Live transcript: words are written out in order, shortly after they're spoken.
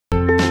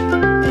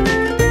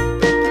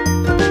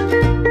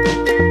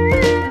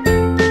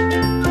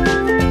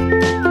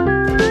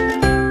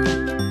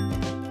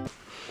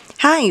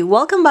Hi,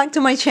 welcome back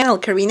to my channel.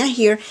 Karina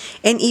here,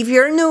 and if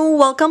you're new,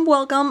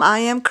 welcome. I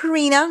am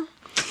Karina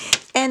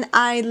and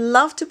I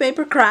love to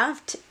paper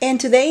craft. And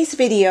today's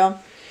video,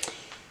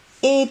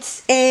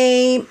 it's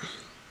a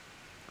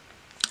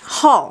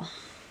haul,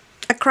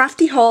 a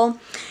crafty haul.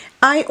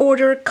 I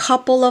ordered a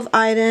couple of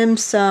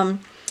items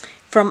from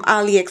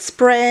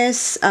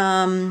AliExpress.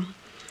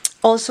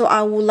 Also,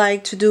 I would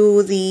like to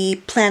do the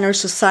Planner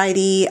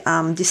Society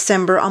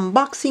December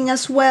unboxing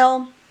as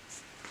well,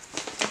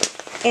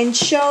 and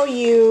show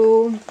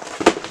you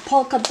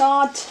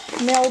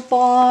PolkaDot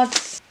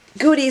Mailbox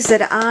goodies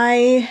that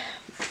I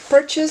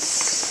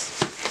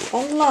purchased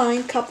online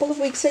a couple of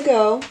weeks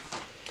ago.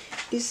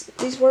 These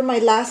were my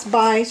last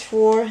buys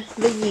for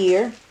the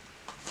year.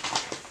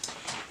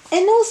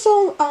 And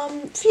also a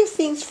few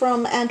things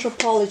from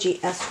Anthropology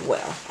as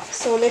well.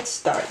 So let's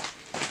start.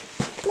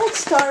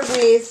 Let's start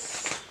with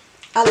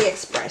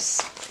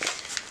AliExpress.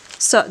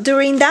 So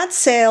during that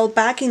sale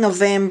back in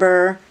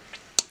November,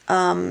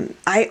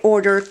 I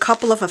ordered a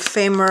couple of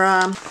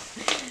ephemera,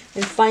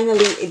 and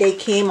finally they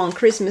came on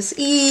Christmas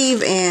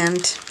Eve,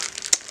 and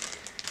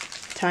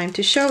time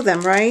to show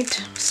them,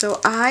 right? So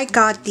I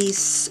got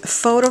these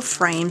photo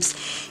frames,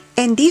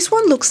 and this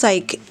one looks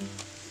like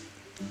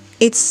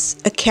it's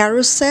a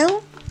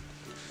carousel,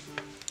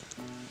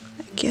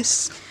 I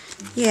guess.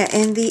 Yeah,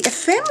 and the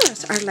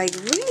ephemeras are like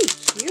really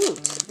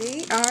cute.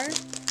 They are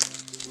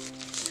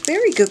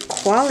very good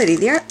quality.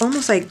 They are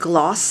almost like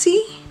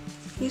glossy.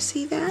 You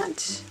see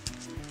that?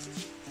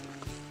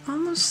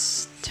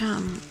 Almost,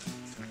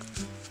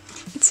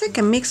 it's like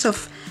a mix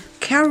of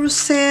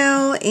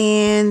carousel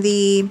and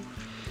the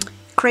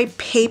crepe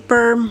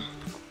paper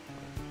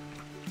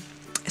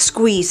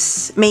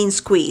squeeze, main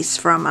squeeze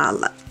from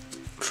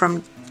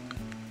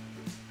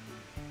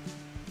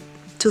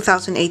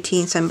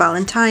 2018 St.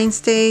 Valentine's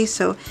Day.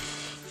 So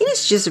it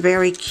is just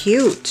very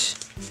cute.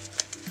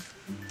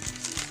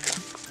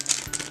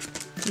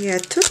 Yeah,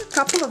 it took a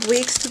couple of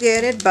weeks to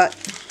get it, but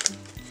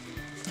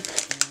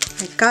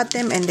I got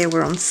them and they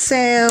were on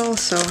sale,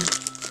 so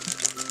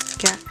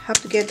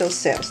have to get those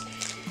sales.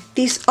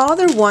 This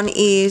other one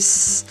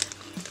is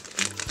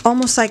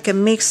almost like a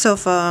mix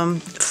of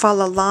fa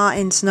la la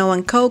and snow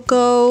and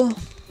cocoa.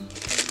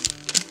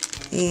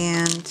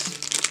 And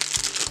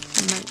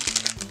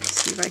let's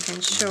see if I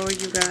can show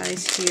you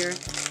guys here.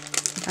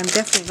 I'm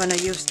definitely gonna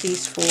use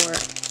these for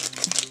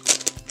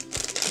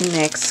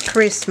next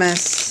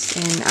Christmas.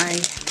 And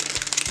I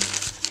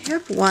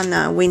have one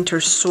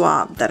winter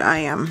swap that I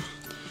am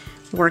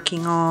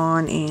working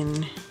on,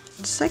 and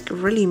it's like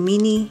really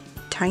mini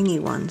tiny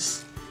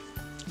ones.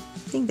 I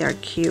think they're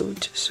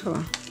cute.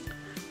 So,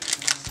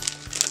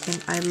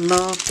 and I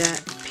love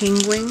that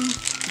penguin,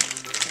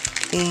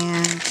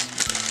 and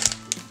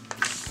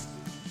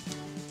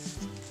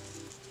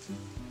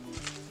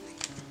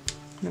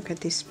look at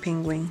this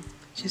penguin,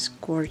 just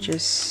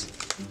gorgeous.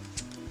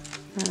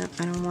 I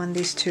don't want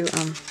these to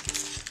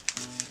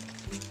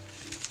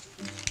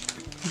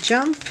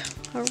jump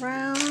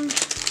around.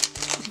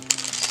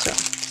 So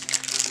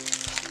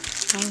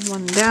I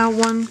want that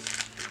one.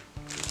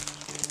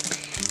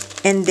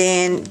 And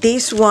then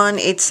this one,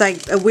 it's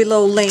like a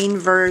Willow Lane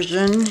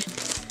version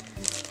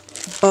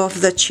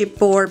of the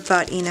chipboard,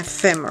 but in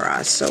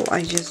ephemera. So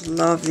I just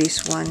love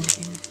this one.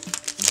 It's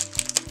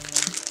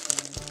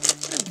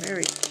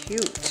very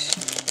cute.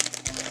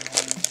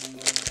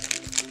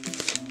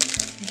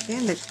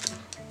 Again, the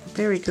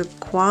very good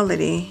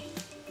quality.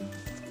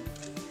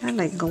 I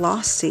like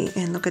glossy.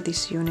 And look at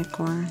this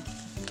unicorn.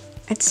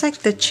 It's like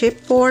the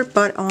chipboard,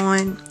 but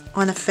on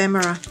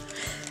ephemera.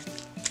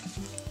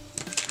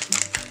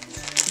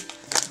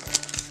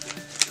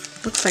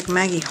 Looks like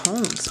Maggie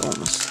Holmes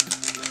almost.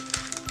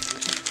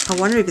 I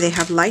wonder if they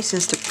have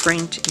license to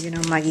print, you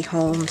know, Maggie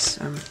Holmes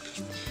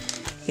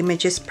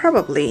images.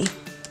 Probably.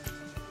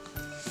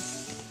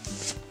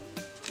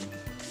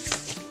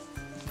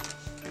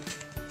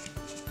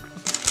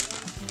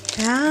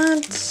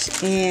 That,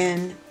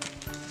 and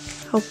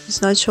hope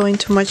it's not showing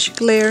too much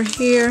glare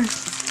here.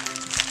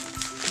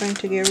 Trying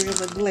to get rid of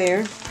the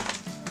glare.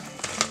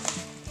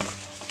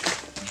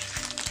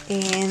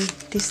 And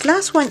this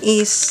last one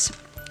is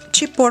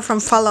chipboard from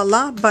fa la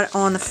la, but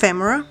on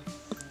ephemera.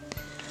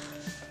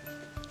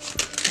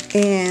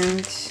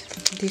 And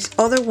this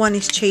other one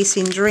is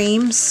Chasing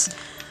Dreams,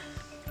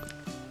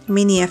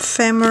 mini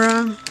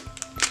ephemera.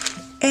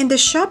 And the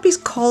shop is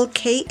called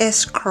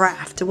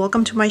KSCRAFT.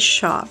 Welcome to my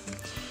shop.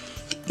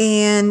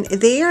 And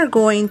they are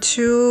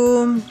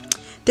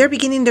they're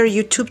beginning their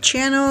YouTube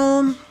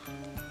channel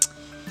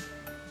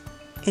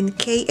in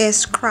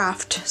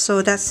KSCRAFT,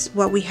 so that's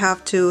what we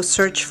have to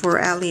search for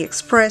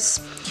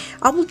AliExpress.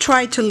 I will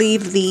try to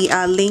leave the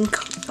link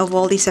of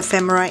all these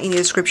ephemera in the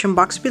description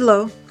box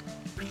below.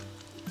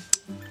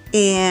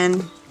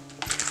 And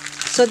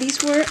so these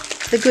were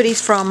the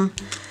goodies from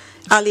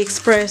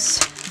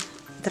AliExpress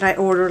that I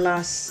ordered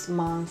last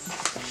month.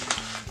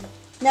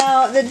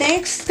 Now the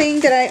next thing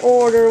that I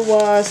ordered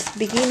was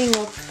beginning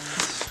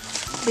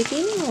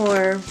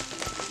or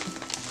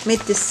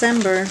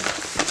mid-December.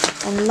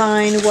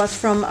 online. It was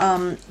from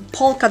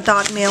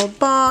PolkaDot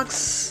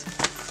Mailbox.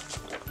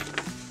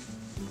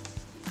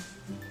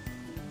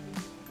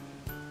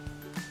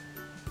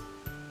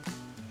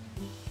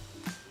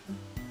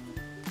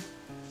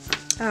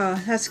 Oh,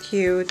 that's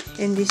cute.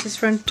 And this is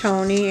from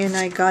Tony, and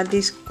I got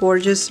these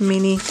gorgeous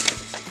mini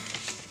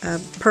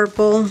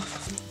purple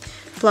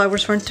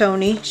flowers from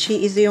Tony.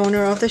 She is the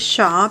owner of the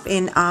shop,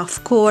 and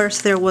of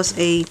course there was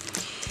a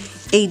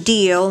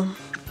deal,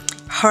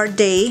 hard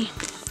day.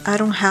 I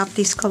don't have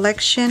this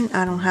collection.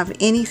 I don't have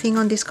anything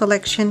on this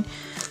collection,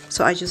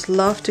 so I just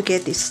love to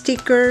get these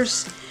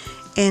stickers.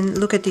 And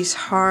look at these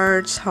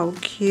hearts, how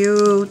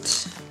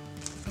cute.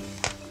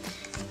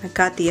 I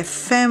got the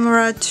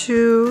ephemera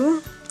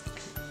too.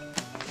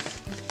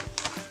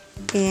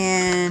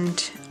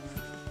 And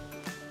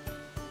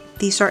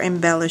these are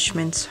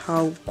embellishments.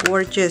 How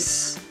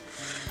gorgeous.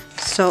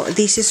 So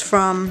this is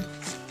from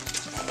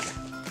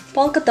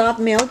PolkaDot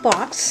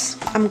Mailbox.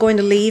 I'm going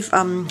to leave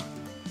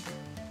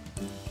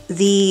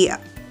the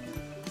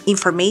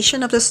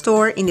information of the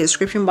store in the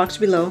description box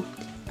below,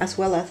 as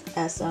well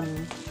as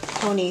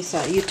Tony's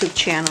YouTube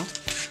channel.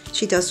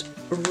 She does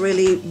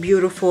really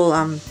beautiful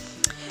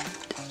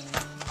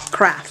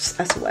crafts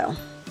as well.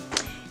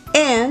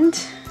 And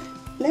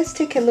let's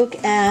take a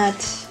look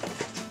at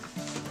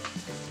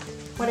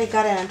what I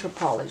got at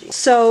Anthropologie.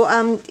 So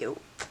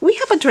we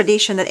have a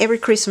tradition that every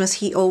Christmas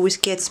he always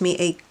gets me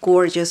a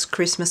gorgeous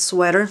Christmas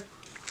sweater.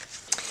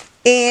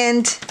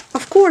 And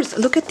of course,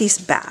 look at these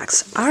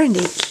bags. Aren't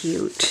they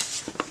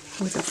cute?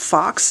 With a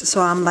fox.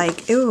 So I'm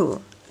like,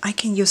 ew, I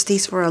can use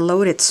these for a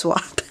loaded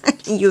swap. I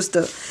can use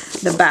the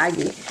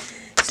baggie.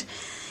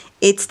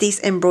 It's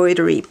this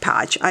embroidery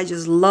patch. I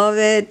just love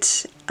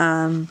it.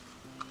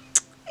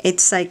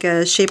 It's like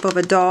a shape of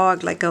a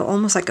dog, like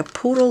almost like a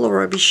poodle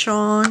or a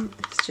bichon.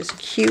 It's just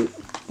cute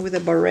with a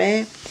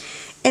beret.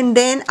 And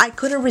then I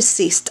couldn't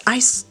resist.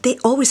 They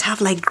always have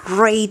like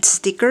great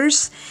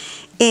stickers,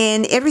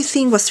 and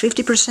everything was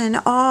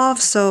 50% off.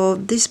 So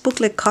this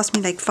booklet cost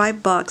me like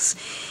 $5,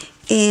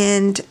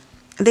 and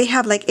they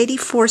have like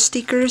 84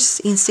 stickers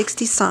in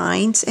 60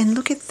 signs. And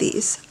look at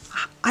this.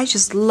 I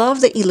just love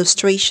the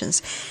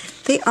illustrations.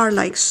 They are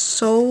like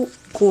so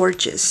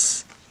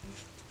gorgeous.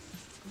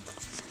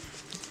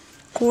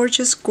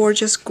 Gorgeous,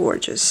 gorgeous,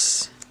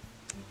 gorgeous.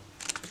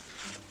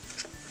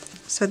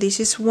 So this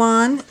is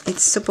one.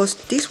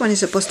 This one is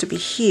supposed to be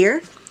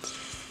here.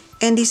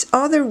 And this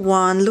other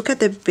one, look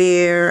at the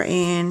bear,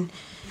 and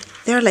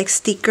they're like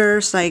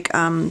stickers, like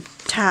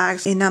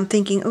tags. And I'm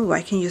thinking, oh,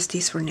 I can use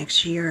these for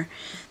next year.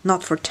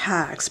 Not for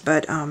tags,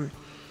 but a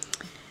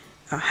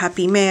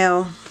Happy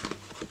Mail.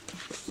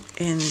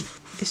 And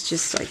it's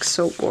just like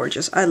so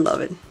gorgeous. I love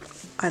it.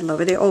 I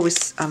love it. They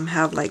always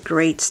have like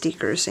great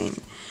stickers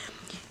in.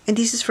 And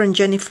this is from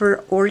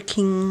Jennifer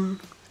Orking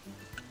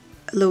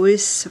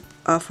Lewis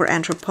for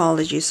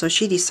Anthropologie. So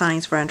she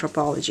designs for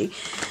Anthropologie.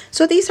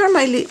 So these are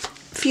my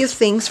few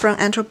things from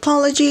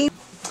Anthropologie.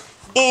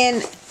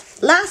 And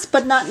last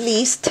but not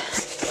least,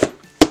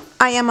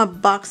 I am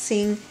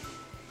unboxing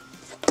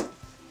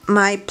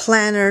my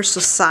Planner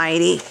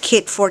Society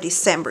kit for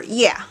December.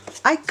 Yeah,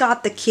 I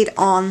got the kit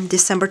on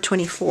December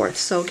 24th.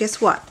 So guess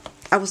what?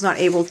 I was not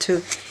able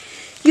to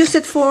use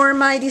it for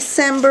my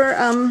December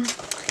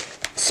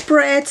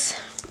spreads,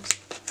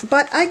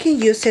 but I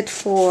can use it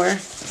for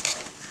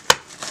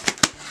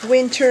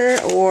winter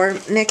or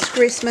next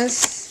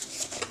Christmas.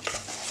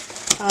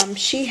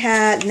 She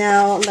had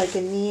now like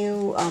a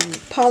new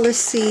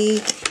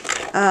policy.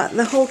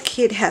 The whole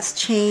kit has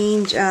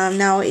changed.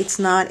 Now it's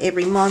not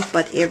every month,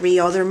 but every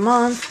other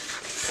month.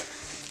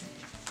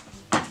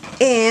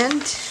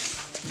 And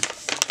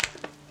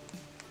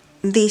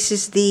this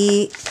is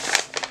the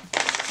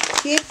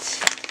kit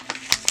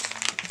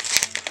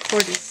for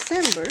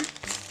December.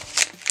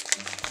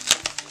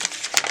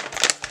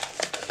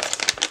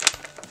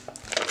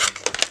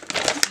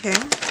 Okay,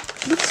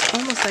 looks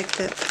almost like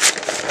the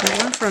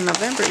one from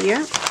November.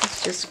 Yeah,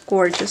 it's just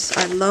gorgeous.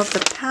 I love the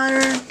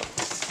pattern.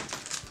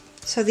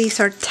 So these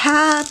are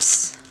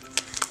tabs.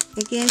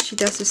 Again, she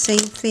does the same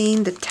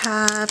thing, the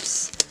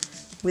tabs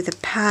with a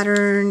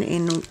pattern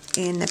in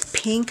a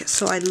pink.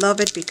 So I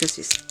love it because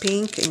it's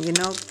pink, and you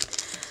know,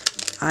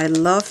 I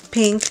love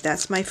pink.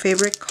 That's my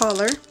favorite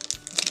color.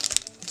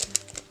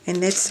 And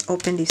let's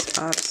open this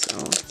up.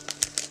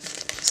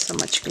 So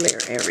much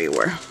glitter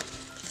everywhere.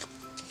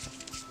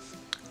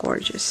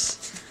 Gorgeous.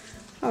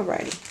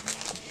 Alrighty.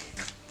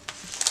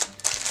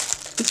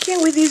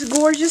 Again with this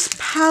gorgeous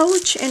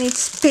pouch, and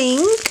it's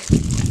pink.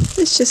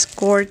 It's just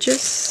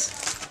gorgeous.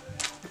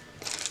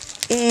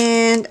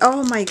 And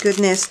oh my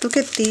goodness, look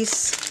at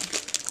these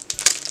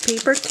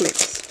paper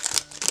clips.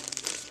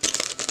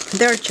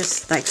 They're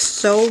just like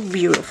so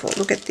beautiful.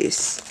 Look at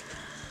this.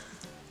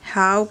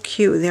 How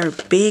cute. They're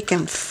big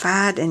and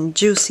fat and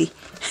juicy.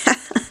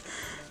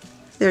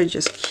 They're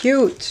just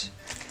cute.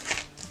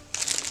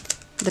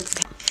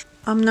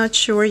 I'm not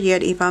sure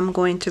yet if I'm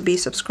going to be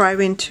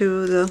subscribing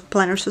to the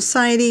Planner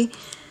Society.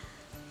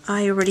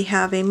 I already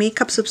have a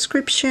makeup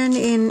subscription,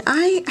 and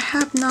I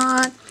have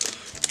not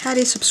had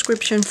a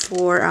subscription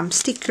for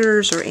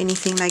stickers or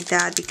anything like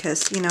that,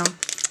 because, you know,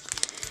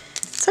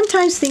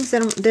 sometimes things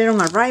that they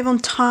don't arrive on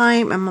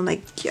time. I'm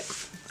like, yeah,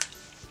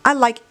 I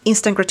like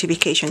instant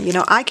gratification. You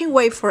know, I can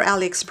wait for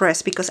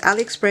AliExpress, because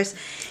AliExpress,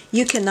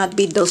 you cannot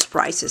beat those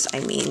prices. I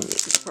mean,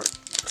 for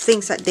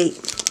things that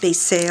they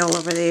sell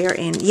over there.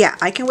 And yeah,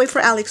 I can wait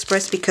for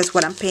AliExpress because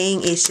what I'm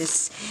paying is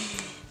just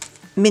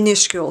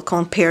minuscule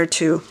compared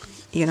to,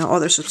 you know,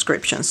 other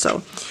subscriptions.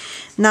 So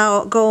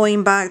now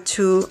going back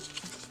to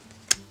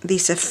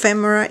this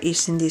ephemera,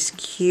 is in this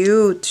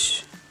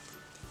cute,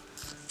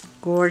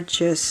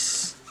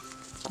 gorgeous,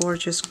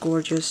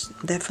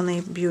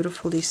 definitely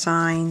beautiful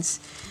designs.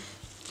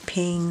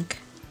 Pink.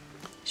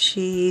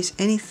 She's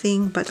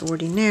anything but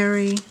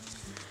ordinary.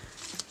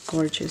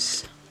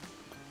 Gorgeous.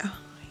 Oh,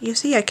 you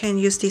see, I can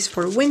use this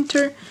for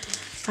winter.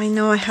 I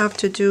know I have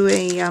to do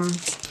a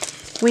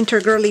winter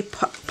girly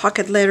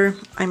pocket letter.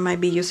 I might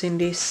be using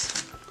this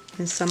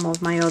in some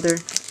of my other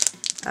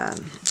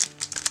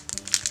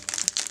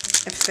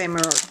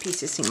ephemeral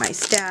pieces in my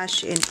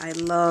stash, and I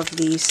love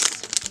these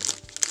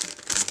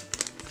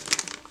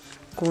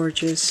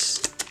gorgeous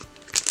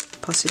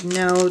post-it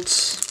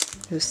notes,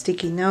 the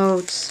sticky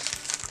notes.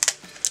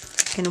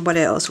 And what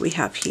else we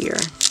have here?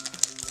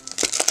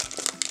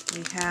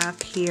 We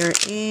have here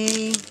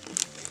a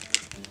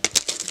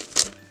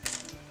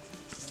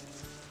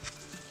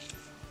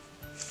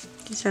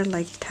these are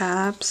like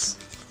tabs,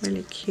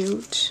 really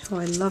cute. Oh,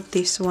 I love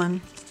this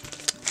one.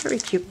 Very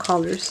cute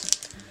colors.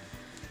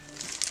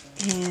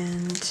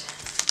 And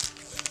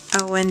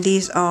oh, and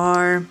these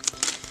are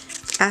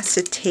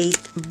acetate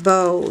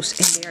bows,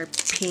 and they are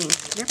pink.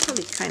 They're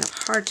probably kind of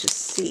hard to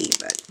see,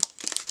 but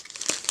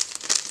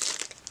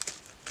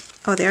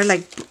oh, they're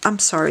like, I'm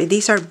sorry,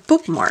 these are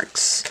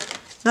bookmarks.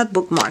 Not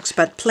bookmarks,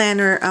 but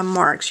planner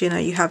marks. You know,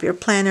 you have your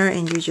planner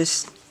and you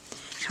just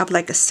have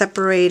like a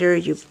separator.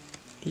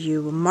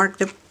 You mark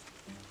the,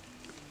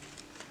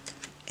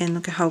 and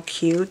look at how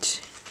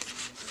cute.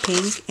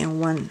 Pink,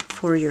 and one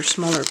for your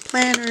smaller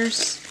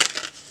planners.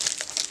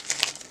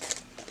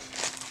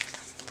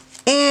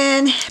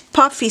 And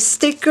puffy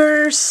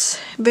stickers,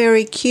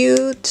 very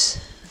cute.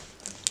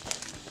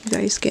 You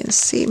guys can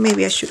see.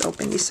 Maybe I should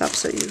open this up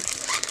so you,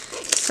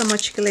 so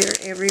much glitter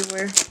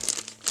everywhere.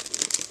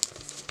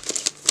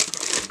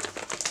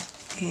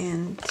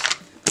 And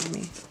let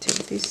me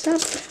take this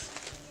up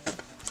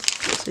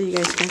so you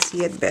guys can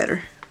see it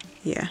better.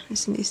 Yeah,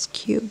 isn't this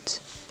cute?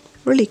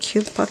 Really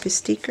cute puffy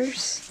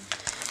stickers.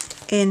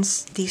 And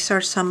these are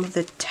some of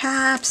the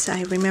tabs.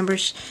 I remember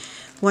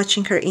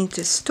watching her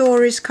into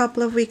stories a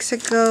couple of weeks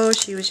ago.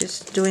 She was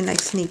just doing like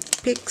sneak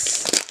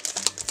peeks.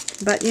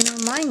 But you know,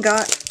 mine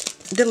got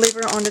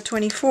delivered on the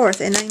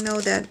 24th, and I know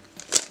that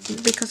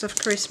because of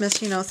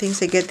Christmas, you know, things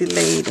they get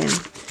delayed, and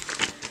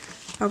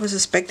I was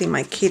expecting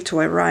my kid to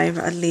arrive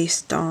at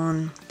least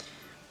on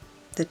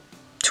the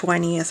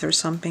 20th or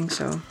something.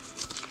 So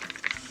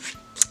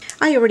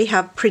I already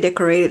have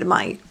pre-decorated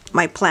my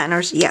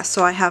planners. Yes,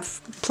 so I have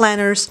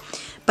planners,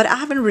 but I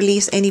haven't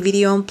released any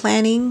video on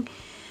planning,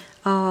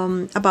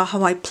 about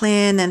how I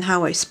plan and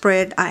how I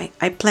spread.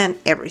 I plan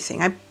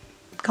everything. I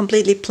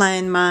completely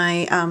plan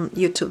my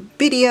YouTube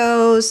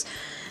videos.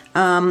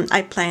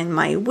 I plan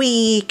my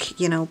week,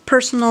 you know,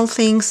 personal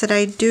things that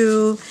I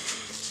do,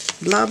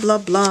 blah blah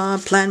blah,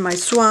 plan my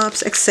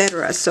swaps,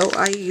 etc. So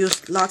I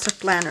use lots of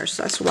planners.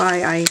 That's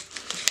why I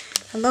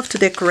love to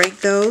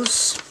decorate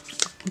those.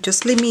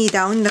 Just leave me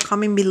down in the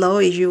comment below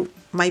if you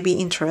might be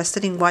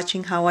interested in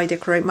watching how I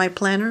decorate my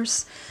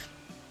planners.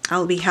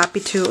 I'll be happy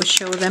to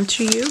show them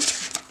to you.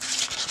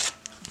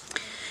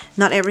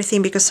 Not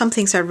everything, because some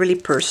things are really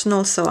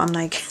personal, so I'm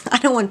like, I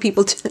don't want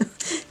people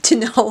to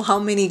know how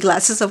many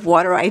glasses of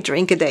water I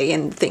drink a day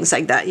and things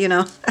like that, you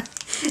know.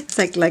 It's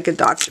like a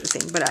doctor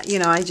thing. But you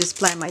know, I just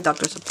plan my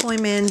doctor's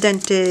appointment,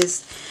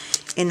 dentist,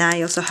 and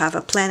I also have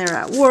a planner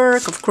at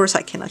work. Of course,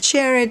 I cannot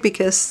share it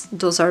because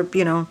those are,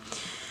 you know,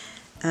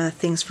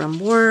 things from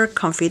work,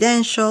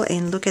 confidential.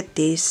 And look at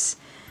this,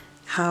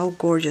 how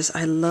gorgeous.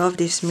 I love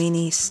these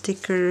mini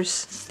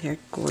stickers. They're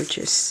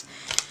gorgeous.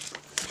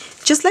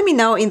 Just let me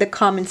know in the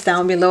comments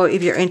down below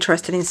if you're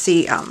interested in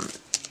see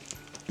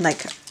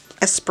like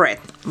a spread.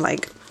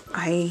 Like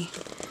I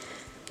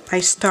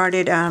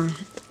started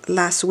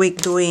last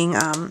week doing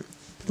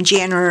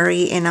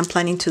January, and I'm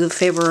planning to do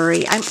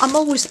February. I'm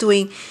always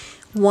doing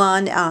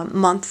one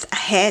month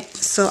ahead,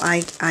 so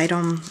I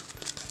don't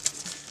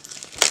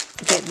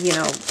get, you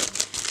know,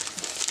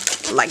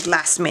 like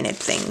last minute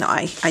thing. No,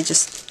 I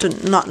just do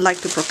not like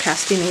to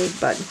procrastinate.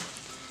 But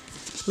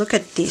look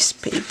at these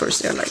papers.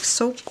 They're like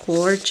so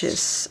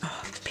gorgeous.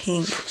 Oh,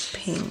 pink.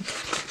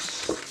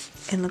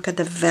 And look at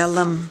the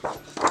vellum.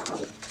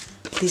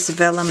 This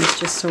vellum is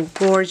just so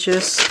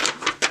gorgeous.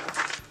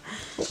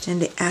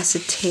 And the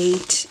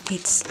acetate,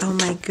 it's, oh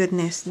my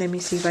goodness. Let me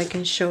see if I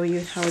can show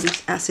you how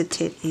this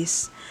acetate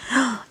is.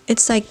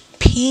 It's like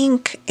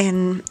pink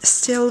and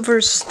silver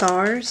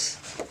stars.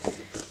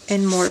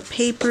 And more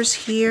papers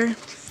here.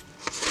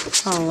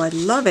 Oh, I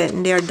love it.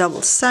 And they are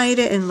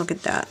double-sided. And look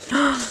at that.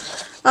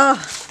 Oh,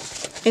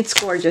 it's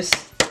gorgeous.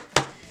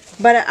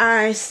 But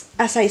as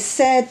I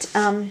said,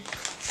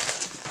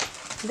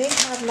 they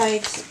have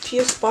like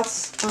few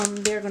spots.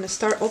 They're gonna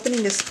start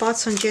opening the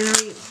spots on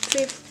January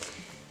 5th.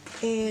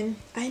 And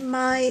I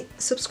might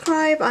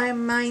subscribe, I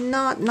might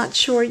not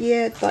sure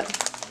yet, but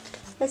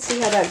let's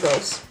see how that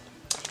goes.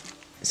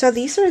 So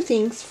these are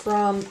things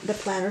from the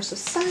Planner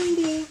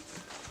Society.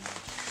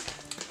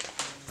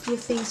 Few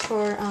things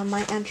for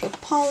my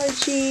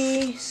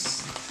anthropology.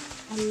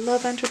 I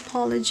love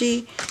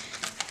anthropology.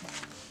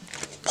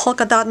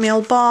 PolkaDot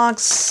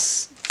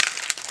Mailbox.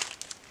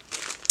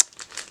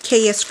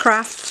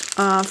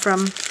 KSCRAFT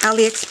from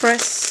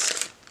AliExpress.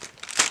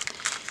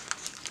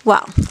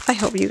 Wow, I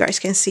hope you guys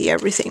can see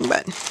everything,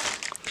 but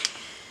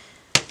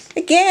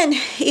again,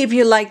 if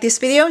you like this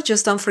video,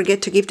 just don't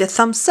forget to give the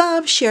thumbs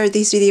up, share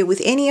this video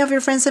with any of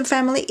your friends and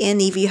family, and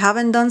if you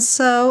haven't done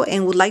so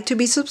and would like to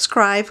be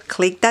subscribed,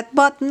 click that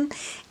button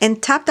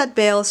and tap that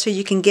bell so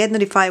you can get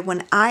notified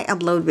when I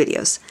upload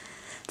videos.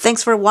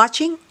 Thanks for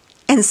watching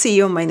and see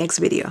you on my next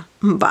video.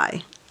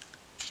 Bye.